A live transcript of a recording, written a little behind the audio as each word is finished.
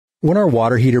When our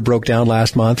water heater broke down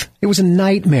last month, it was a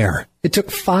nightmare. It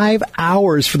took 5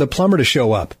 hours for the plumber to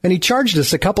show up, and he charged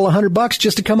us a couple of $100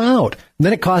 just to come out. And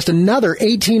then it cost another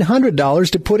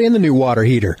 $1,800 to put in the new water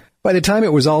heater. By the time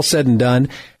it was all said and done,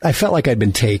 I felt like I'd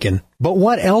been taken. But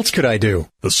what else could I do?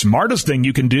 The smartest thing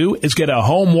you can do is get a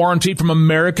home warranty from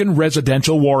American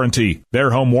Residential Warranty.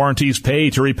 Their home warranties pay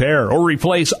to repair or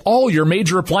replace all your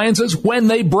major appliances when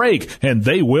they break, and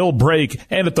they will break,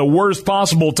 and at the worst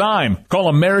possible time. Call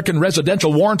American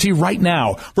Residential Warranty right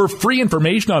now for free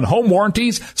information on home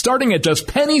warranties starting at just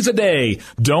pennies a day.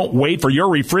 Don't wait for your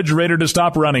refrigerator to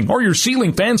stop running or your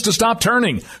ceiling fans to stop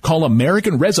turning. Call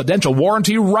American Residential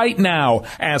Warranty right now.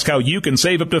 Ask how you can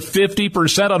save up to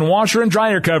 50% on washer and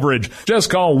dryer coverage. Just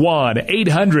call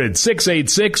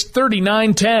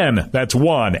 1-800-686-3910. That's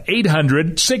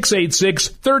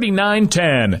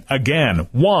 1-800-686-3910. Again,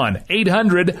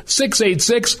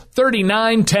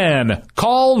 1-800-686-3910.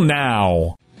 Call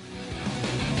now.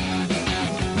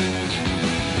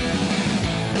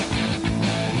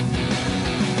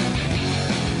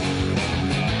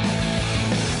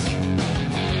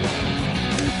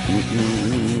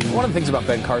 One of the things about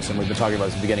Ben Carson we've been talking about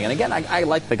at the beginning, and again, I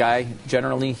like the guy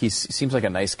generally. He seems like a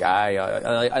nice guy.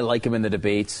 I like him in the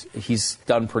debates. He's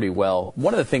done pretty well.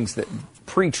 One of the things that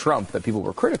pre-Trump that people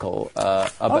were critical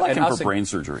about. I like him for brain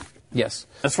surgery. Yes.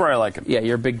 That's where I like him. Yeah,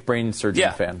 you're a big brain surgery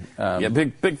fan.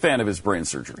 Big fan of his brain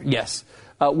surgery. Yes.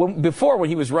 When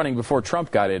he was running, before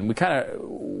Trump got in,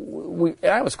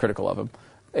 I was critical of him.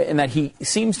 In that he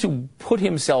seems to put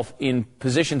himself in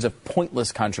positions of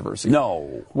pointless controversy.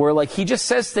 No. Where, he just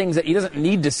says things that he doesn't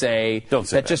need to say. Don't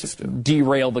say that. Just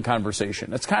derail the conversation.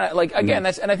 That's kind of again,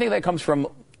 and I think that comes from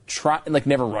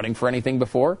never running for anything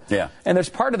before. Yeah. And there's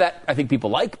part of that I think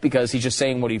people like because he's just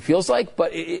saying what he feels like,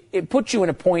 but it puts you in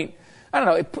a point, I don't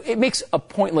know, it makes a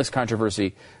pointless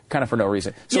controversy kind of for no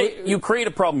reason. So you create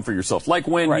a problem for yourself. Like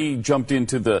when he jumped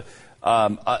into the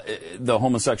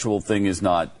homosexual thing is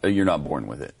not, you're not born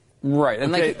with it. Right.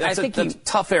 And that's a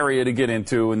tough area to get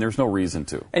into, and there's no reason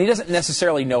to. And he doesn't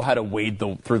necessarily know how to wade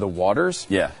through the waters.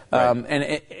 Yeah.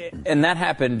 Right. And that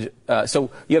happened. So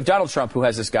you have Donald Trump, who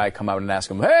has this guy come out and ask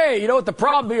him, hey, you know what the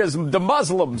problem is? The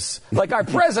Muslims. Like our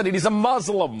president, he's a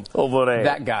Muslim.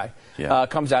 That guy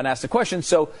comes out and asks the question.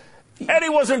 And he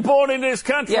wasn't born in this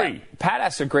country. Yeah, Pat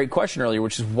asked a great question earlier,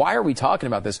 which is, why are we talking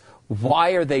about this?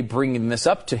 Why are they bringing this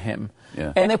up to him?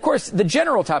 Yeah. And, of course, the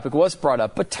general topic was brought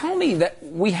up. But tell me that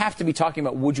we have to be talking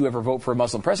about, would you ever vote for a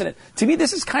Muslim president? To me,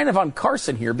 this is kind of on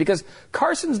Carson here, because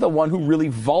Carson's the one who really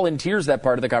volunteers that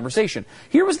part of the conversation.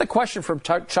 Here was the question from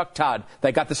Chuck Todd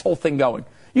that got this whole thing going.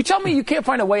 You tell me you can't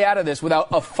find a way out of this without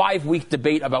a 5-week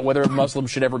debate about whether a Muslim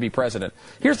should ever be president.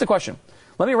 Here's the question.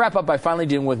 Let me wrap up by finally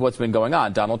dealing with what's been going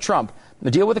on. Donald Trump, the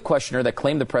deal with a questioner that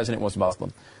claimed the president was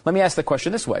Muslim. Let me ask the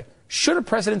question this way. Should a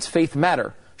president's faith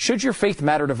matter? Should your faith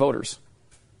matter to voters?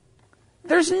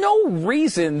 There's no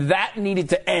reason that needed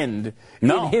to end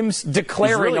in him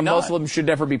declaring a Muslim should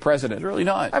never be president. It's really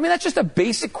not. I mean, that's just a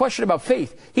basic question about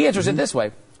faith. He answers it this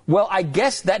way. Well, I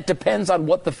guess that depends on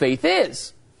what the faith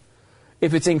is.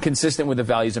 If it's inconsistent with the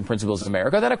values and principles of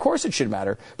America, then of course it should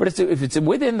matter. But if it's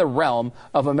within the realm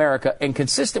of America and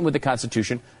consistent with the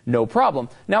Constitution, no problem.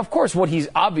 Now, of course, what he's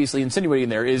obviously insinuating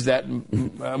there is that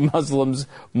Muslims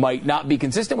might not be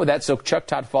consistent with that. So Chuck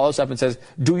Todd follows up and says,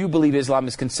 do you believe Islam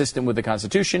is consistent with the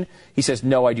Constitution? He says,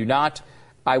 no, I do not.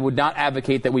 I would not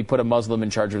advocate that we put a Muslim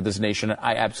in charge of this nation.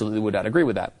 I absolutely would not agree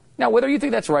with that. Now, whether you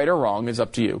think that's right or wrong is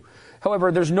up to you.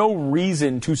 However, there's no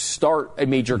reason to start a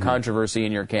major controversy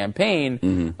in your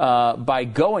campaign by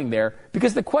going there,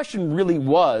 because the question really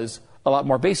was a lot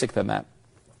more basic than that.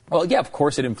 Well, yeah, of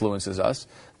course it influences us.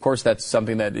 Of course, that's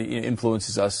something that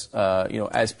influences us,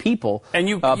 as people.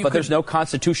 But there's no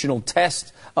constitutional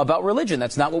test about religion.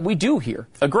 That's not what we do here.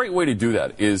 A great way to do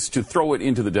that is to throw it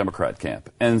into the Democrat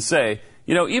camp and say,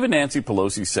 even Nancy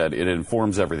Pelosi said it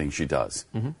informs everything she does.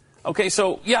 Okay,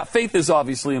 so, faith is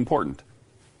obviously important.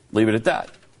 Leave it at that.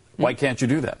 Why can't you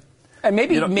do that? And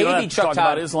maybe you don't have to Chuck talk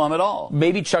Todd about Islam at all.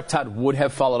 Maybe Chuck Todd would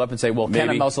have followed up and say, well, can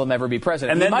a Muslim ever be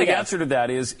president? And then the answer to that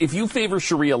is, if you favor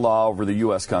Sharia law over the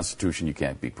U.S. Constitution, you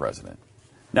can't be president.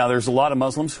 Now, there's a lot of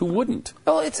Muslims who wouldn't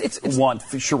want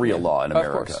Sharia law in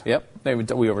America. Of course. Yep.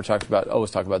 We always talk about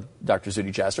Dr.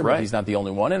 Zuhdi Jasser, but he's not the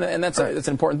only one, and that's an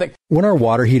important thing. When our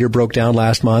water heater broke down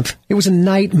last month, it was a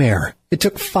nightmare. It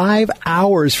took 5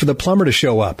 hours for the plumber to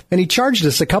show up, and he charged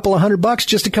us a couple of $100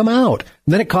 just to come out.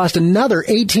 And then it cost another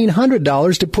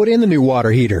 $1,800 to put in the new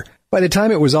water heater. By the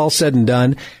time it was all said and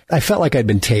done, I felt like I'd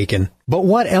been taken. But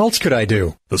what else could I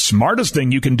do? The smartest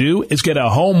thing you can do is get a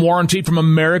home warranty from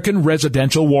American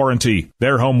Residential Warranty.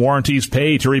 Their home warranties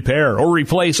pay to repair or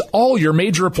replace all your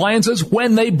major appliances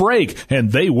when they break, and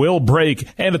they will break,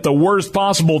 and at the worst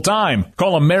possible time.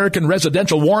 Call American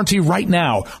Residential Warranty right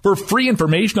now for free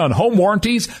information on home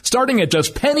warranties starting at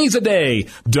just pennies a day.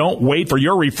 Don't wait for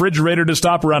your refrigerator to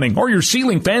stop running or your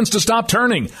ceiling fans to stop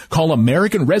turning. Call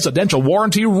American Residential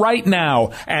Warranty right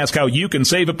now. Ask how you can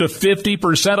save up to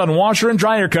 50% on washer and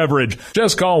dryer coverage.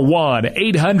 Just call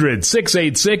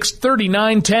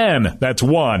 1-800-686-3910. That's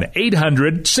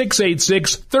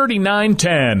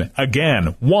 1-800-686-3910.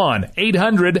 Again,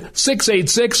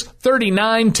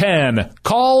 1-800-686-3910.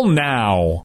 Call now.